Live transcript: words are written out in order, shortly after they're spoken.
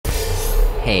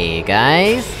Hey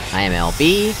guys, I am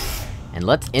LB, and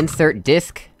let's insert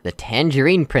disc The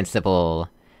Tangerine Principle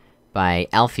by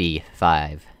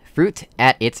Alfe5. Fruit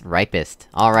at its ripest.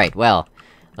 Alright, well,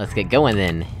 let's get going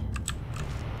then.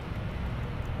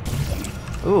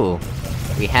 Ooh,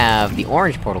 we have the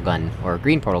orange portal gun, or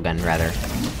green portal gun, rather.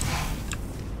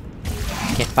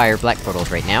 Can't fire black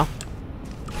portals right now.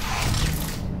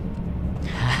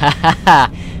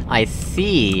 Hahaha! I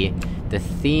see! The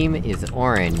theme is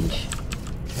orange.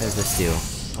 What does this do?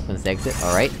 Opens the exit,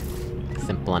 alright.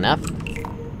 Simple enough.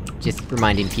 Just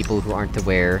reminding people who aren't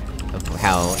aware of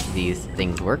how these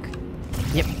things work.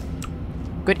 Yep.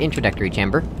 Good introductory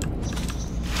chamber.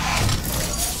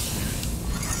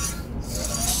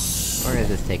 Where does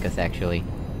this take us, actually?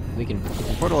 We can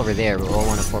portal over there, but we'll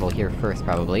want to portal here first,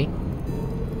 probably.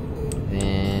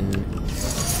 Then...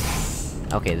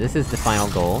 okay, this is the final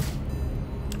goal.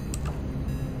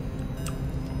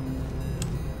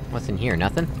 What's in here?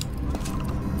 Nothing?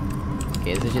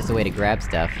 Okay, this is just a way to grab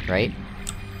stuff, right?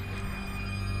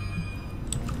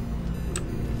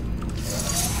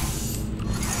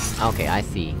 Okay, I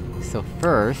see. So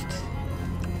first...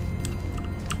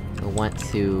 we'll want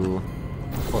to...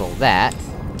 portal that.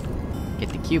 Get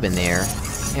the cube in there.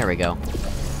 There we go.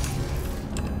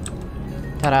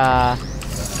 Ta-da!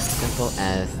 Simple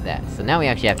as that. So now we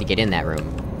actually have to get in that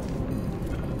room.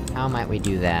 How might we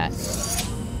do that?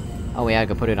 Oh, we gotta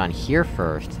go put it on here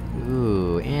first.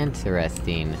 Ooh,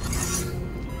 interesting.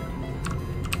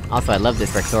 Also, I love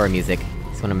this Rexora music.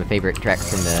 It's one of my favorite tracks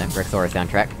from the Rexora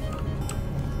soundtrack.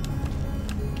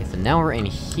 Okay, so now we're in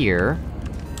here.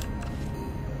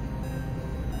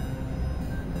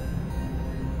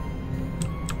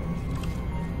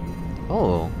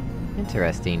 Oh,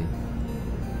 interesting.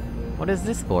 What is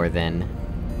this for, then?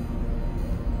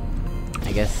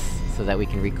 I guess, so that we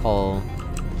can recall...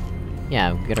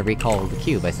 yeah, we gotta recall the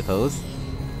cube, I suppose.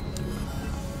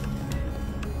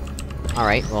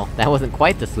 Alright, well, that wasn't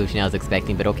quite the solution I was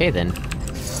expecting, but okay then.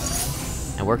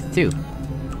 That worked too.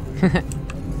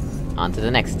 On to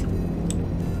the next.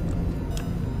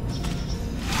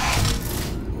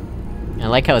 I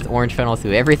like how it's orange funnels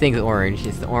too, everything's orange.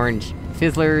 It's the orange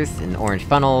fizzlers, and orange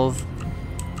funnels.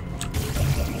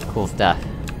 Cool stuff.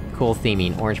 Cool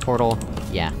theming. Orange portal?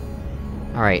 Yeah.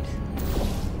 Alright.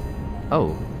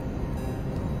 Oh.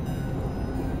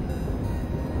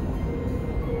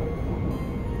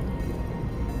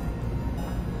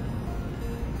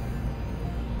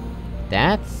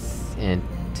 That's...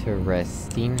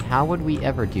 interesting. How would we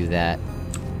ever do that?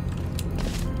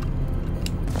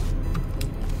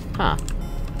 Huh.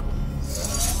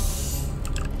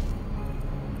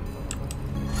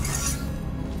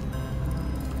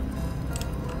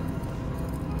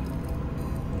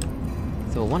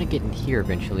 So we'll want to get in here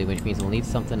eventually, which means we'll need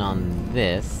something on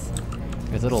this.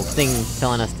 There's a little thing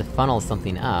telling us to funnel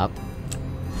something up.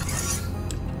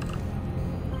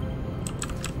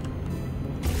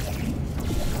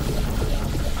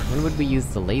 When would we use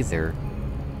the laser?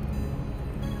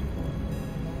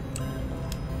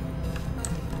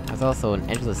 There's also an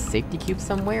edgeless safety cube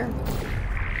somewhere?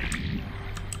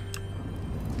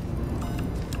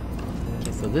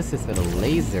 Okay, so this is for the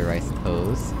laser, I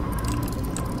suppose.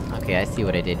 Okay, I see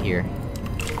what I did here.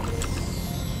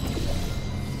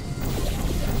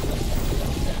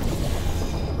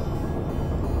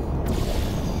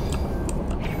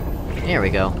 There we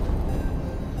go.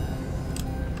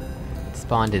 It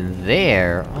spawned in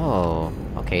there? Oh,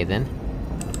 okay then.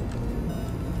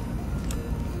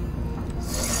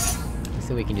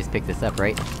 So we can just pick this up,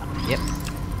 right? Yep.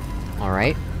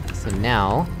 Alright, so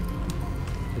now...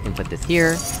 we can put this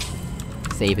here,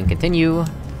 save and continue,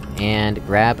 and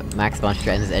grab Max von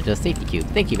Stratton's edgeless safety cube.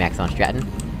 Thank you, Max von Stratton!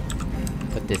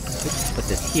 Put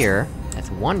this here. That's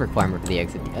one requirement for the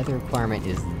exit. The other requirement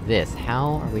is this.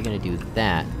 How are we gonna do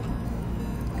that?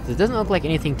 Because it doesn't look like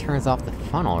anything turns off the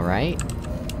funnel, right?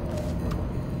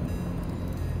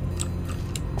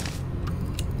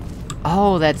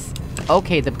 Oh, that's...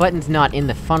 okay, the button's not in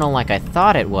the funnel like I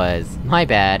thought it was! My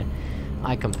bad!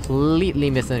 I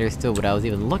completely misunderstood what I was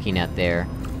even looking at there.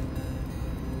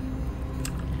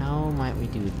 How might we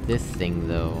do this thing,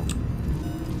 though?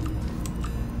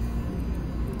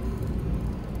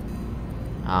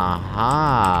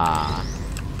 Aha!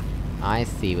 I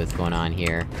see what's going on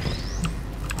here.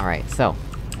 Alright, so...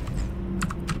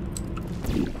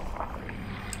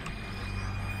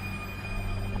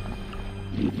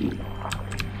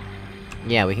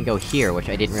 yeah, we can go here, which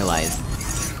I didn't realize.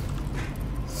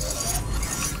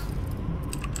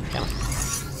 Go.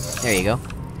 There you go.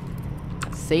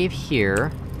 Save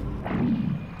here.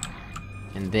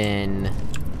 And then...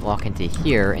 walk into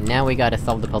here, and now we gotta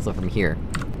solve the puzzle from here.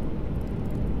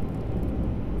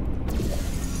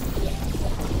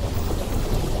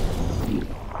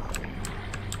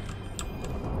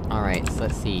 Alright, so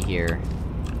let's see here.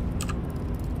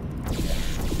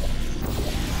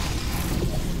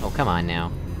 Oh, come on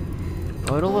now.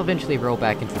 Oh, it'll eventually roll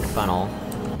back into the funnel.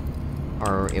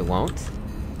 Or it won't?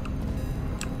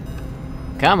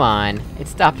 Come on! It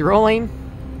stopped rolling?!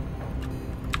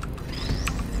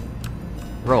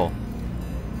 Roll.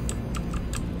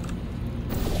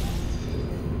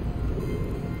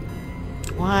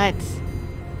 What?!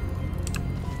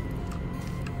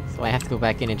 So I have to go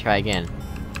back in and try again.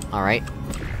 Alright.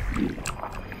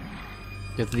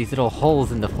 There's these little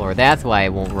holes in the floor, that's why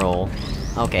it won't roll.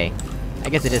 Okay. I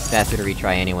guess it is faster to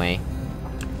retry anyway.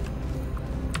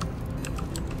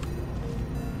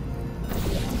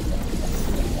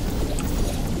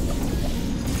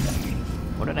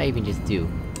 What did I even just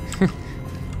do?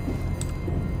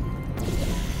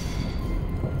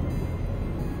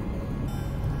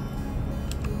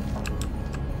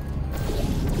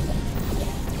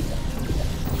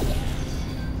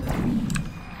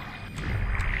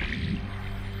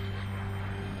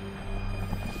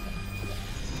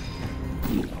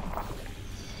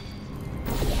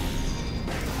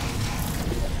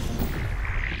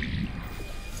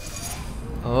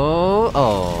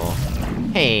 Oh.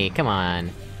 Hey, come on.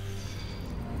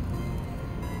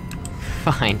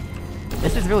 Fine.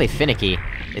 This is really finicky.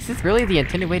 Is this really the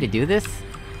intended way to do this?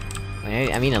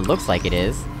 I mean, it looks like it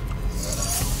is.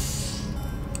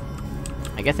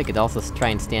 I guess I could also try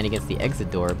and stand against the exit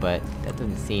door, but that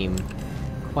doesn't seem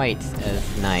quite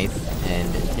as nice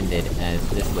and intended as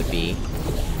this would be.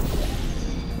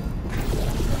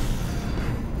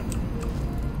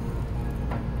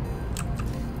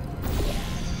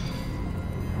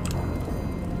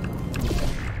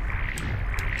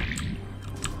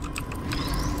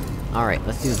 Alright,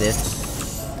 let's do this.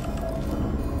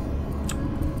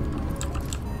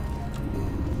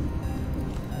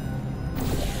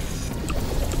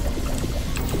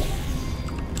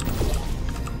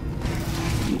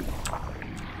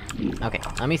 Okay,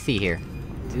 let me see here.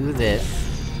 Do this.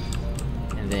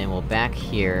 And then we'll back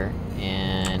here,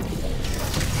 and...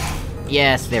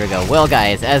 Yes, there we go. Well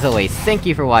guys, as always, thank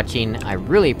you for watching, I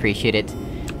really appreciate it,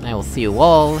 and I will see you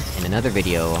all in another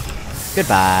video.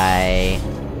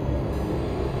 Goodbye!